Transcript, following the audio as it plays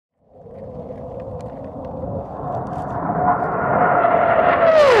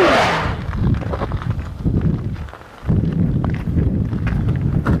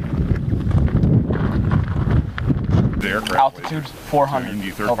Altitude 400. So you can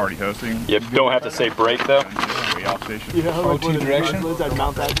do third-party hosting. Yep, don't have to say break though. OT direction.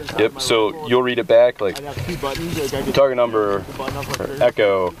 Yep, so you'll read it back like target number,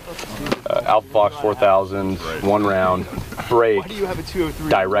 Echo, Alpha Fox 4000, 1 round, break,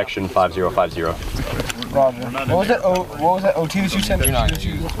 direction 5050. Roger. What was that OT that you sent?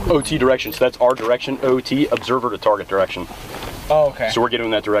 OT direction, so that's our direction, OT, observer to target direction. Oh, okay. So we're getting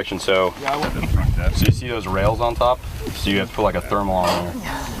in that direction, so you see those rails on top? So you have to put like a thermal on there.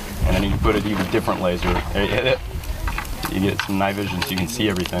 And then you put an even different laser. You get some night vision so you can see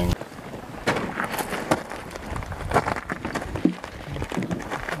everything.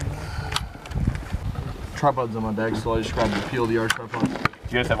 Tripods on my deck, so I just grabbed the PLDR tripod. Do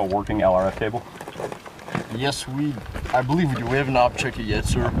you guys have a working LRF cable? Yes, I believe we do. We haven't op checked it yet,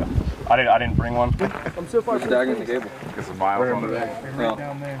 sir. I didn't bring one. I'm so far from the cable. Get some miles on it. Right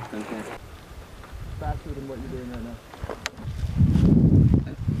down there. Faster than what you're doing right now.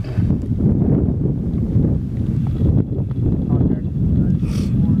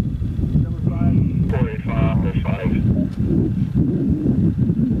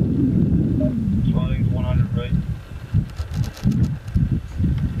 Swallowing's 100, right?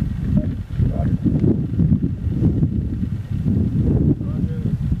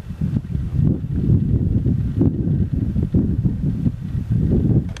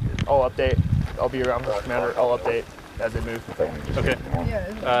 I'll update. I'll be around with the commander. I'll update as they move. Okay.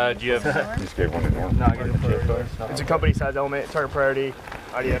 Do you have? Just gave one to Norm. No, I get it for it's a company size element, target priority,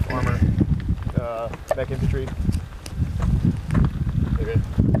 IDF armor, mech infantry. Okay.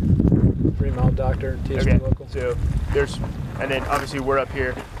 3 mile doctor, TSP Okay. local. So there's, and then obviously we're up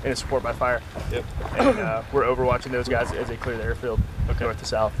here in a support by fire. Yep. And we're overwatching those guys as they clear the airfield, north to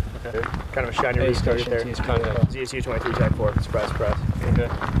south. Okay. Kind of a shiny race target there. Kind of ZSU 23 Tech 4. Surprise, surprise. Okay.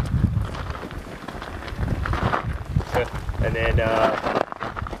 Okay. And then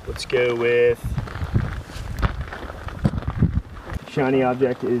let's go with shiny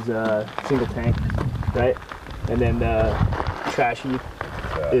object is single tank, right? And then the trashy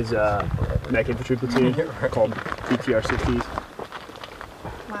is mech infantry platoon called BTR 60s.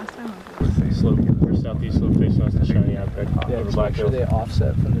 Last time Slope, or southeast slope facing us, the shiny object. yeah, just make sure they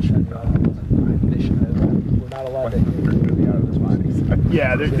offset from the shiny object. They should have that. We're not allowed to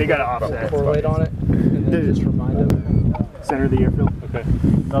Yeah, they got to offset. correlate on it, and then just remind them. Center of the airfield. Okay.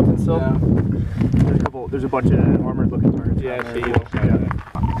 Nothing still? Yeah. There's a bunch of armored looking targets. Yeah,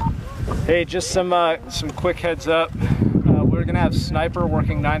 Hey, just some quick heads up. We're gonna have sniper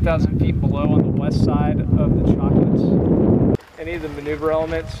working 9,000 feet below on the west side of the chocolates. Any of the maneuver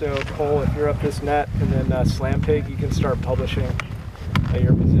elements, so Cole, if you're up this net, and then Slam Pig, you can start publishing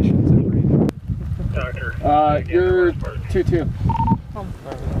your positions and breathing. You're 2-2.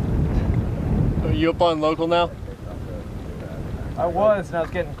 Are you up on local now? I was, and I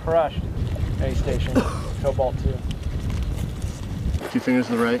was getting crushed. A station, Cobalt 2. 2 fingers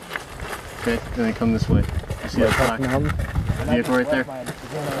to the right. Okay, and then come this way. You see that black vehicle right there?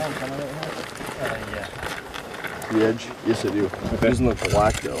 The edge? Yes, I do. It doesn't look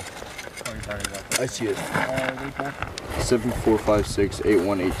black though. I see it.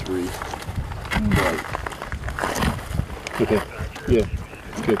 7456-8183. Right. Okay. Yeah.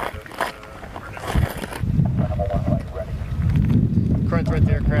 Good. Current threat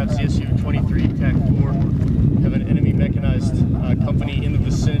to aircraft, CSU 23 TAC 4. Have an enemy mechanized company in the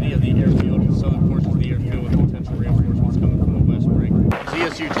vicinity of the airfield, southern portions of the airfield with potential reinforcements coming from the west break.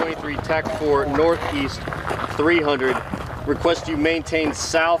 CSU 23 TAC 4 northeast 300. Request you maintain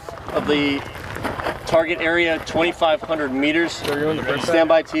south of the target area 2,500 meters. Stand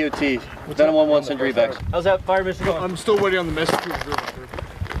by TOT. Venom 1-1 send revacs. How's that fire mission going? I'm still waiting on the message.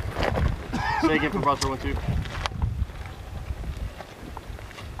 Say again from Browser 1-2.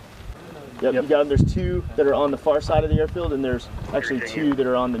 Yep, you got them. There's 2 that are on the far side of the airfield, and there's actually 2 that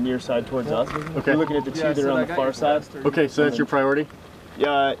are on the near side towards us. Okay. You're looking at the 2 that are on the far side. Okay, so that's your priority?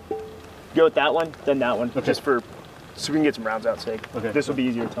 Yeah, go with that one, then that one, okay. Just for, so we can get some rounds out sake. Okay. This will be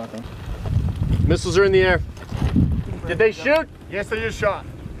easier talking. Missiles are in the air. Did they shoot? Yes, they just shot.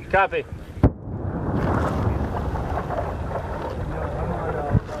 Copy.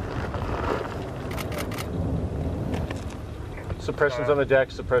 Suppression's on the deck,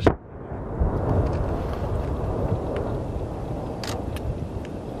 suppression.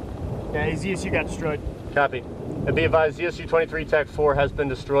 Yeah, ZSU got destroyed. Copy. And be advised, ZSU 23 TAC 4 has been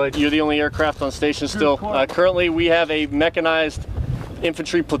destroyed. You're the only aircraft on station still. Currently, we have a mechanized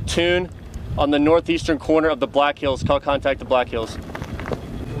infantry platoon on the northeastern corner of the Black Hills. Call contact the Black Hills.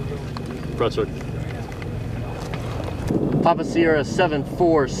 Broadsword. Papa Sierra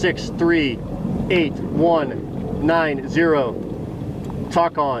 746381. 90.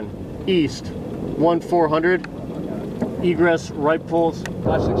 Talk on. East. 1400. Egress right poles.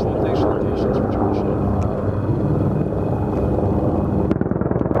 Flash 6 location rotations, return ship.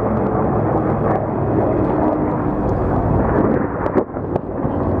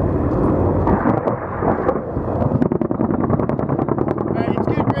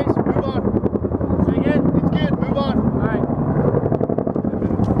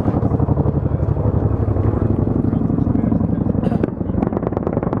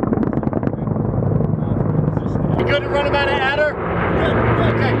 Good to run him out of adder? Yeah,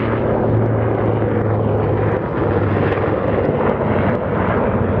 okay.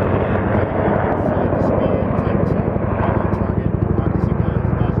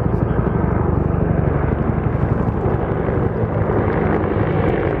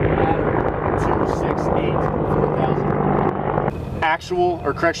 Actual,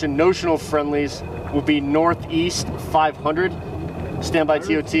 or correction, notional friendlies will be northeast 500. Standby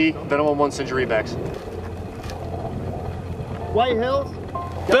TOT, Venom 1 Century backs. White Hills.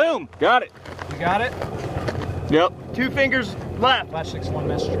 Boom! Got it. You got it? Yep. 2 fingers left. Flash 6-1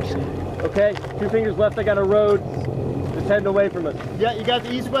 messenger. Okay, 2 fingers left. I got a road that's heading away from us. Yeah, you got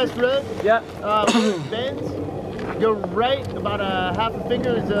the east-west road? Yeah. Bends. Go right about a half a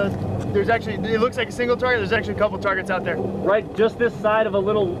finger. There's actually, it looks like a single target. There's actually a couple targets out there. Right, just this side of a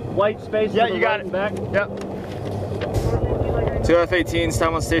little white space. Yeah, you got it. Back. Yep. 2 F-18s,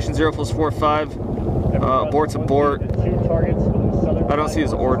 time on station 0+45. Abort's abort. I don't see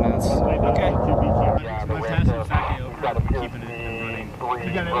his ordnance. Okay.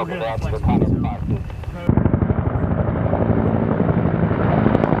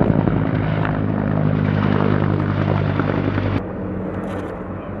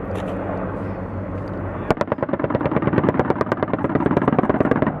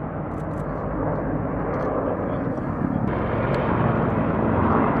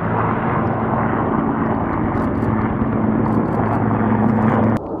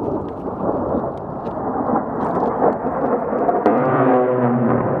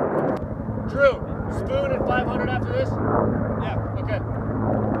 Spoon at 500 after this? Yeah, okay.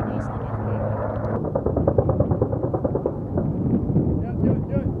 Yeah,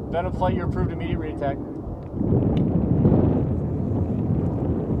 do it. Venom flight, you're approved immediate re-attack.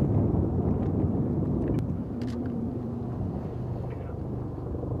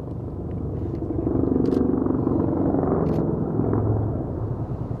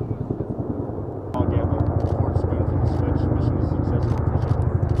 All Gambler, report Spoon from the switch. Mission is successful. Appreciate it.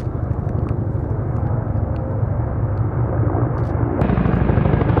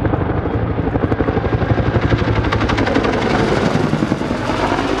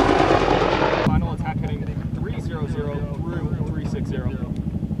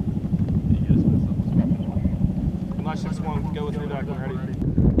 Go with redact when ready.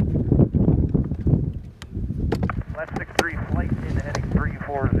 Flash 6-3, flight in heading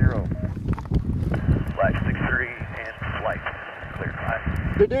 340. Flash 6-3 and flight. Clear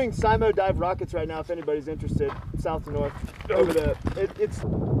 5. They're doing Simo dive rockets right now if anybody's interested. South to north. Over the, it's... You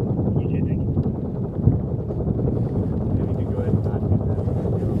can go ahead and not do that.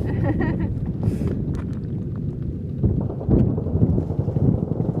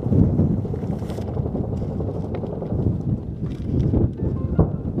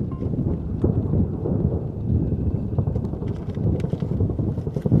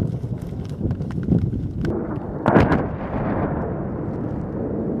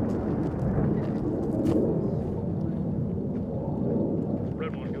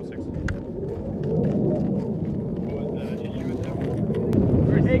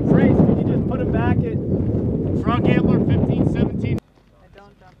 Hey, Grace, can you just put him back at Frog Gambler 1517? I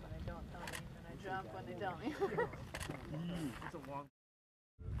don't jump when I don't tell me, and I jump when they tell me. It's a long...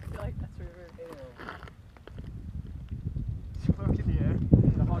 I feel like that's reverse. Smoke in the air.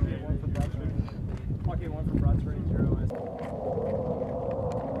 The Hawk 1 from Broad Street. Hawk 1 from Broad Street, 0 is.